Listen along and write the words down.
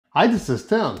Hi, this is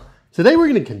Tim. Today we're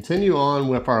going to continue on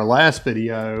with our last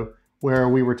video where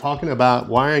we were talking about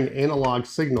wiring analog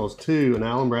signals to an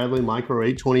Allen Bradley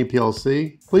Micro820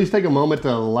 PLC. Please take a moment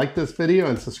to like this video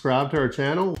and subscribe to our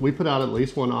channel. We put out at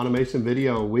least one automation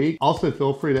video a week. Also,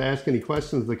 feel free to ask any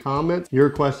questions in the comments. Your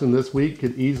question this week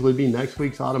could easily be next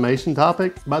week's automation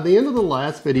topic. By the end of the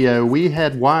last video, we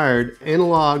had wired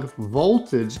analog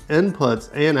voltage inputs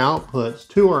and outputs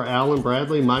to our Allen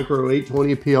Bradley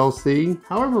Micro820 PLC.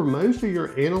 However, most of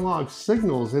your analog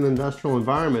signals in industrial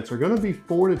environments are going to be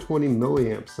 4 to 20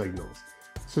 milliamp signals.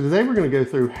 So today we're going to go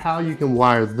through how you can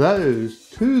wire those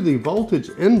to the voltage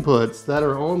inputs that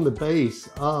are on the base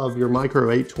of your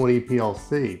Micro820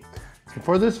 PLC. So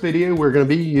for this video, we're going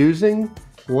to be using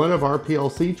one of our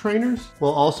PLC trainers.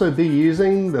 We'll also be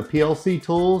using the PLC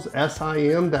Tools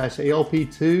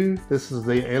SIM-ALP2. This is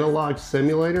the analog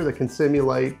simulator that can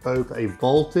simulate both a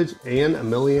voltage and a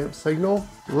milliamp signal.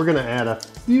 We're going to add a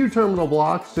few terminal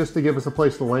blocks just to give us a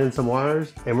place to land some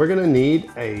wires. And we're going to need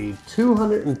a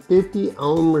 250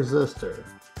 ohm resistor.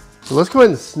 So let's go ahead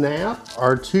and snap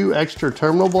our 2 extra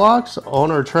terminal blocks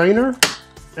on our trainer.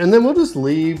 And then we'll just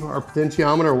leave our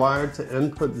potentiometer wired to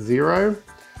input 0.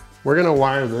 We're going to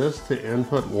wire this to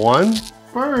input 1.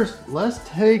 First, let's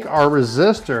take our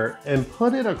resistor and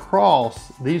put it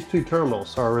across these 2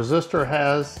 terminals. So our resistor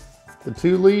has the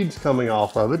 2 leads coming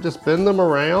off of it. Just bend them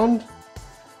around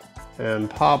and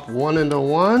pop one into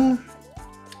one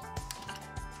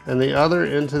and the other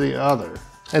into the other.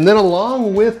 And then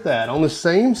along with that, on the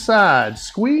same side,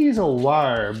 squeeze a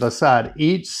wire beside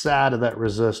each side of that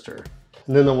resistor.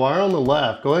 And then the wire on the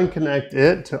left, go ahead and connect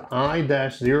it to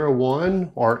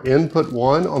I-01 or input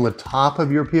 1 on the top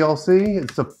of your PLC.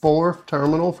 It's the 4th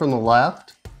terminal from the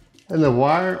left. And the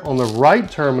wire on the right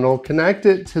terminal, connect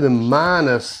it to the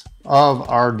minus of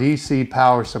our DC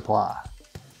power supply.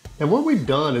 And what we've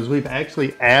done is we've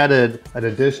actually added an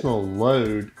additional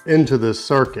load into this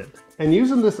circuit. And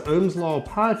using this Ohm's law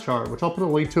pie chart, which I'll put a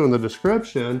link to in the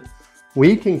description,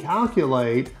 we can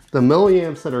calculate the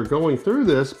milliamps that are going through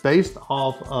this based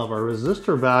off of our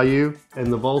resistor value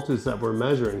and the voltage that we're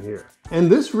measuring here. And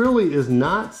this really is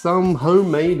not some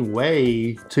homemade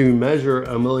way to measure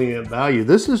a milliamp value.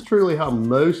 This is truly how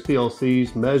most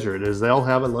PLCs measure it, is they'll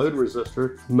have a load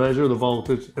resistor, measure the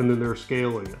voltage, and then they're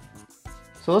scaling it.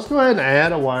 So let's go ahead and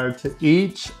add a wire to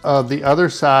each of the other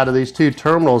side of these 2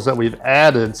 terminals that we've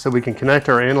added so we can connect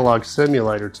our analog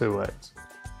simulator to it.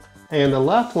 And the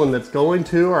left one that's going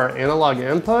to our analog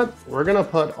input, we're going to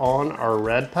put on our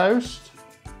red post.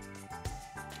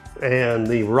 And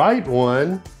the right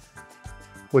one,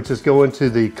 which is going to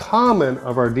the common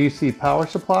of our DC power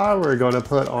supply, we're going to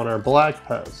put on our black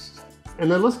post. And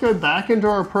then let's go back into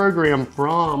our program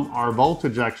from our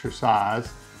voltage exercise,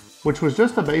 which was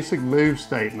just a basic move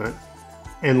statement.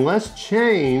 And let's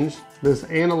change this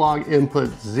analog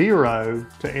input 0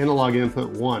 to analog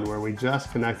input 1, where we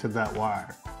just connected that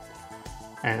wire.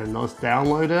 And let's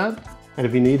download it. And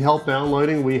if you need help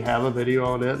downloading, we have a video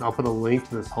on it, and I'll put a link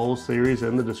to this whole series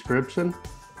in the description.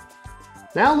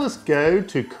 Now let's go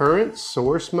to current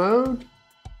source mode,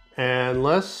 and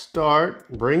let's start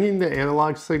bringing the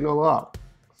analog signal up.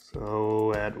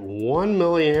 So at 1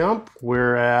 milliamp,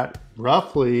 we're at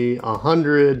roughly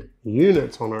 100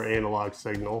 units on our analog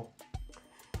signal.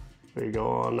 We go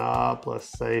on up, let's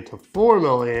say to 4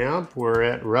 milliamp, we're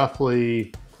at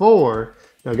roughly 4.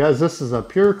 Now guys, this is a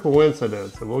pure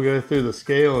coincidence, and we'll go through the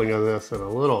scaling of this in a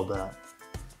little bit.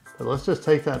 But let's just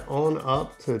take that on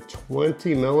up to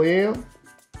 20 milliamp.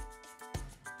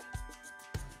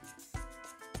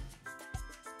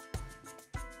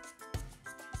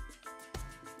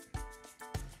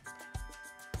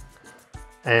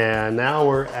 And now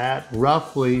we're at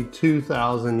roughly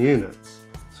 2,000 units.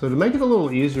 So to make it a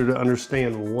little easier to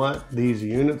understand what these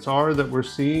units are that we're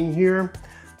seeing here,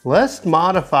 let's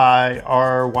modify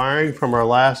our wiring from our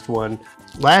last one.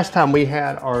 Last time we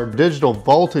had our digital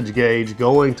voltage gauge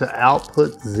going to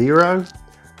output 0.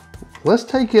 Let's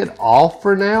take it off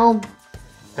for now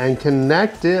and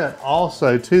connect it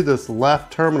also to this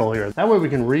left terminal here. That way we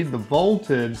can read the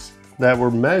voltage that we're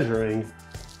measuring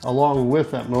along with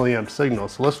that milliamp signal.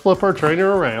 So let's flip our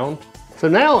trainer around. So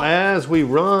now as we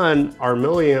run our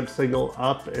milliamp signal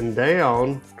up and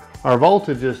down, our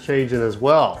voltage is changing as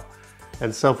well.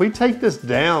 And so if we take this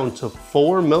down to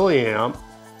 4 milliamp,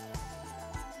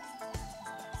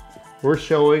 we're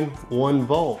showing 1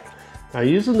 volt. Now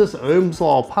using this Ohm's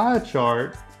law pie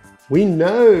chart, we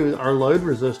know our load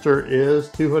resistor is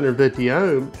 250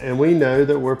 ohm, and we know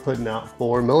that we're putting out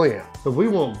 4 milliamp. So if we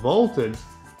want voltage,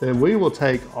 then we will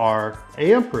take our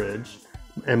amperage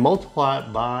and multiply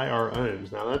it by our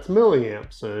ohms. Now that's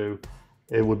milliamp, so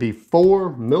it would be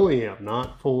 4 milliamp,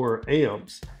 not 4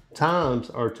 amps,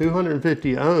 times our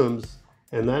 250 ohms,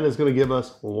 and that is going to give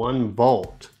us 1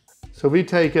 volt. So if we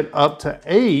take it up to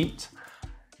 8,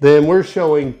 then we're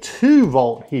showing 2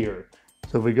 volt here.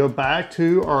 So if we go back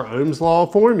to our Ohm's law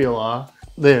formula,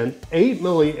 then 8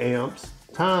 milliamps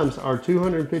times our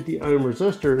 250 ohm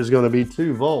resistor is going to be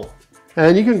 2 volt.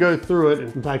 And you can go through it.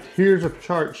 In fact, here's a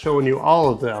chart showing you all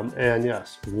of them. And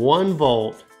yes, 1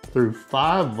 volt through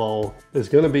 5 volt is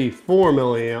going to be 4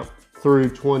 milliamp through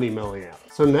 20 milliamp.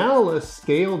 So now let's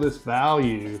scale this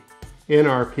value in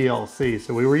our PLC.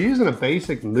 So we were using a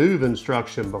basic move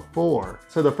instruction before.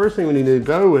 So the first thing we need to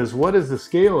know is, what is the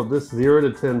scale of this 0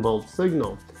 to 10 volt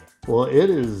signal? Well, it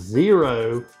is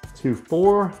 0 to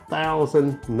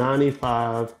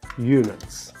 4,095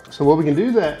 units. So what we can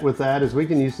do with that is we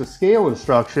can use the scale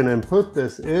instruction and put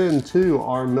this into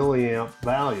our milliamp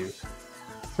value.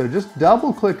 So just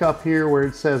double click up here where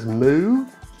it says move.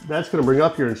 That's going to bring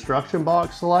up your instruction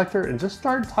box selector and just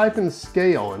start typing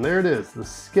scale. And there it is, the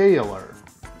scaler.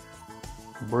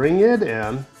 Bring it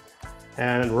in.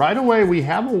 And right away we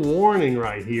have a warning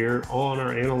right here on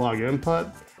our analog input.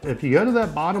 If you go to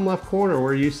that bottom left corner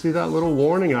where you see that little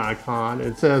warning icon,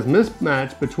 it says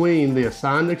mismatch between the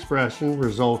assigned expression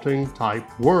resulting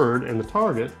type word and the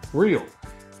target real.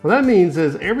 What that means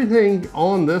is everything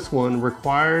on this one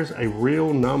requires a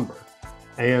real number.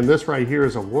 And this right here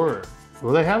is a word.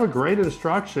 Well, they have a great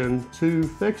instruction to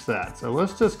fix that. So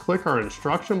let's just click our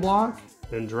instruction block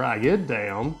and drag it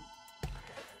down.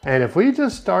 And if we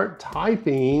just start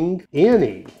typing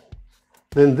any,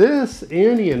 then this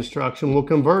any instruction will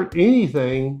convert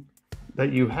anything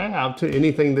that you have to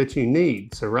anything that you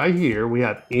need. So right here, we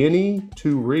have any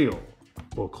to real.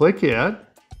 We'll click it,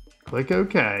 click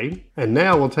OK. And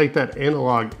now we'll take that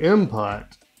analog input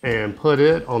and put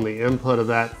it on the input of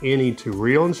that any to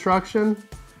real instruction.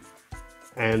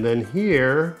 And then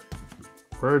here,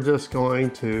 we're just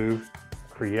going to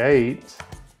create,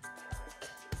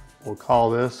 we'll call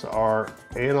this our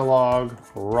analog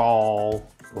raw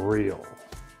real.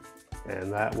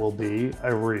 And that will be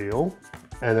a real.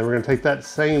 And then we're going to take that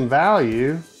same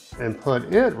value and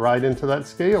put it right into that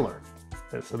scaler.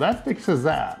 And so that fixes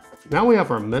that. Now we have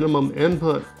our minimum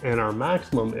input and our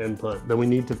maximum input that we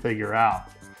need to figure out.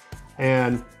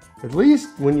 And at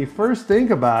least when you first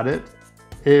think about it,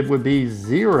 it would be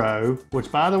 0,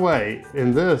 which by the way,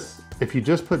 in this, if you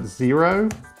just put 0,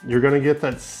 you're going to get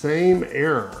that same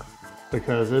error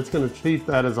because it's going to treat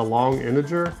that as a long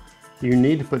integer. You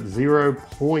need to put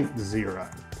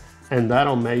 0.0 and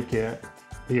that'll make it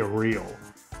be a real.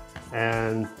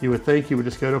 And you would think you would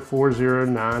just go to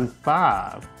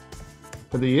 4095.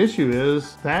 But the issue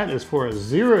is that is for a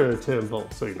 0 to 10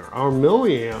 volt signal. Our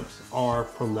milliamps are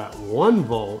from that 1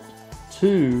 volt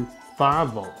to 5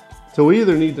 volt. So we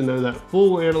either need to know that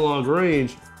full analog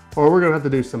range or we're going to have to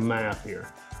do some math here.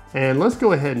 And let's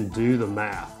go ahead and do the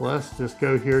math. Let's just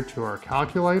go here to our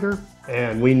calculator.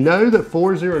 And we know that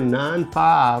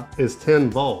 4095 is 10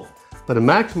 volt, but the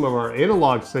maximum of our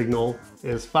analog signal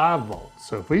is 5 volts.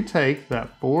 So if we take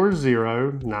that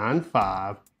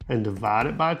 4095 and divide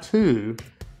it by 2,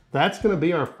 that's going to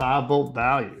be our 5 volt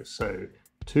value. So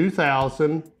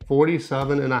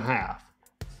 2047.5.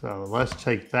 So let's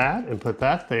take that and put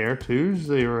that there,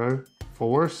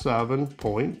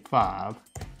 2047.5.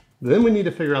 Then we need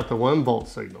to figure out the 1 volt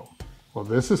signal. Well,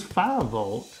 this is 5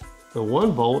 volt. The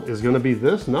 1 volt is going to be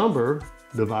this number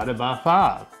divided by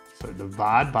 5. So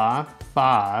divide by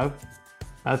 5.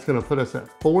 That's going to put us at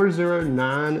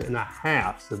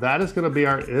 409.5. So that is going to be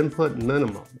our input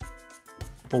minimum,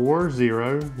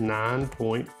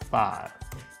 409.5.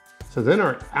 So then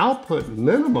our output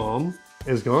minimum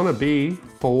is going to be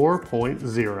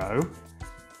 4.0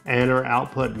 and our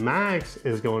output max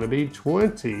is going to be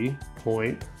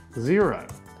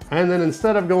 20.0. And then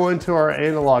instead of going to our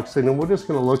analog signal, we're just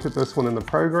going to look at this one in the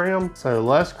program. So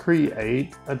let's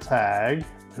create a tag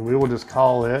and we will just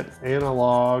call it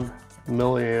analog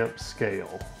milliamp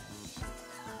scale.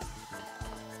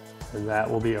 And that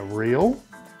will be a real.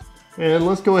 And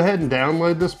let's go ahead and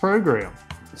download this program.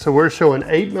 So we're showing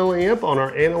 8 milliamp on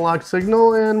our analog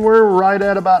signal and we're right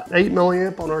at about 8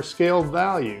 milliamp on our scaled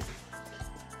value.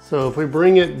 So if we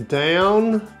bring it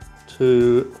down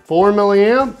to 4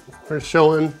 milliamp, we're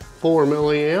showing 4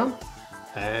 milliamp.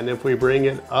 And if we bring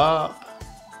it up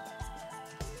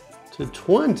to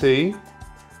 20,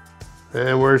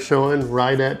 then we're showing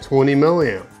right at 20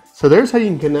 milliamp. So there's how you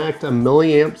can connect a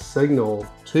milliamp signal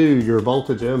to your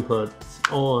voltage inputs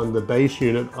on the base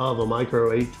unit of a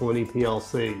Micro820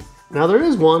 PLC. Now there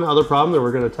is one other problem that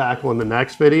we're going to tackle in the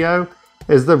next video,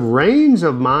 is the range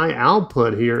of my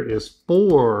output here is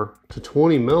 4 to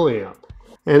 20 milliamp.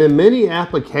 And in many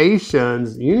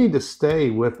applications, you need to stay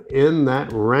within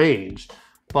that range.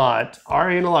 But our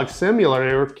analog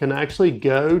simulator can actually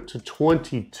go to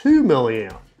 22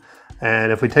 milliamp.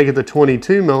 And if we take it to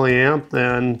 22 milliamp,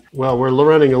 then, well, we're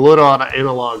running a little out of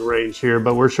analog range here,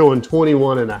 but we're showing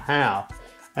 21.5.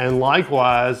 And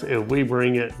likewise, if we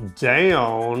bring it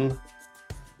down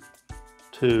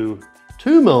to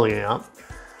 2 milliamp,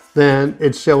 then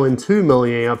it's showing 2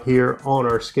 milliamp here on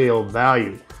our scale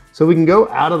value. So we can go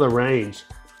out of the range.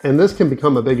 And this can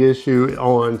become a big issue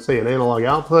on, say, an analog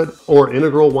output or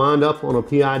integral windup on a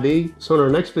PID. So in our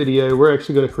next video, we're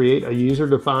actually going to create a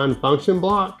user-defined function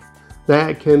block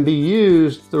that can be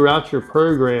used throughout your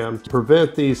program to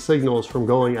prevent these signals from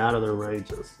going out of their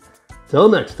ranges. Till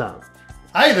next time.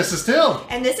 Hi, this is Tim.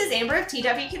 And this is Amber of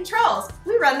TW Controls.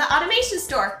 We run the automation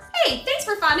store. Hey, thanks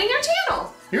for finding our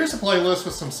channel. Here's a playlist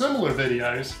with some similar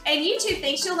videos. And YouTube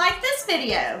thinks you'll like this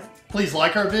video. Please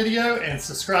like our video and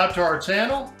subscribe to our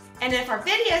channel. And if our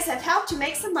videos have helped you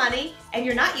make some money and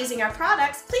you're not using our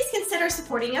products, please consider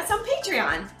supporting us on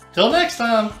Patreon. Till next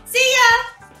time. See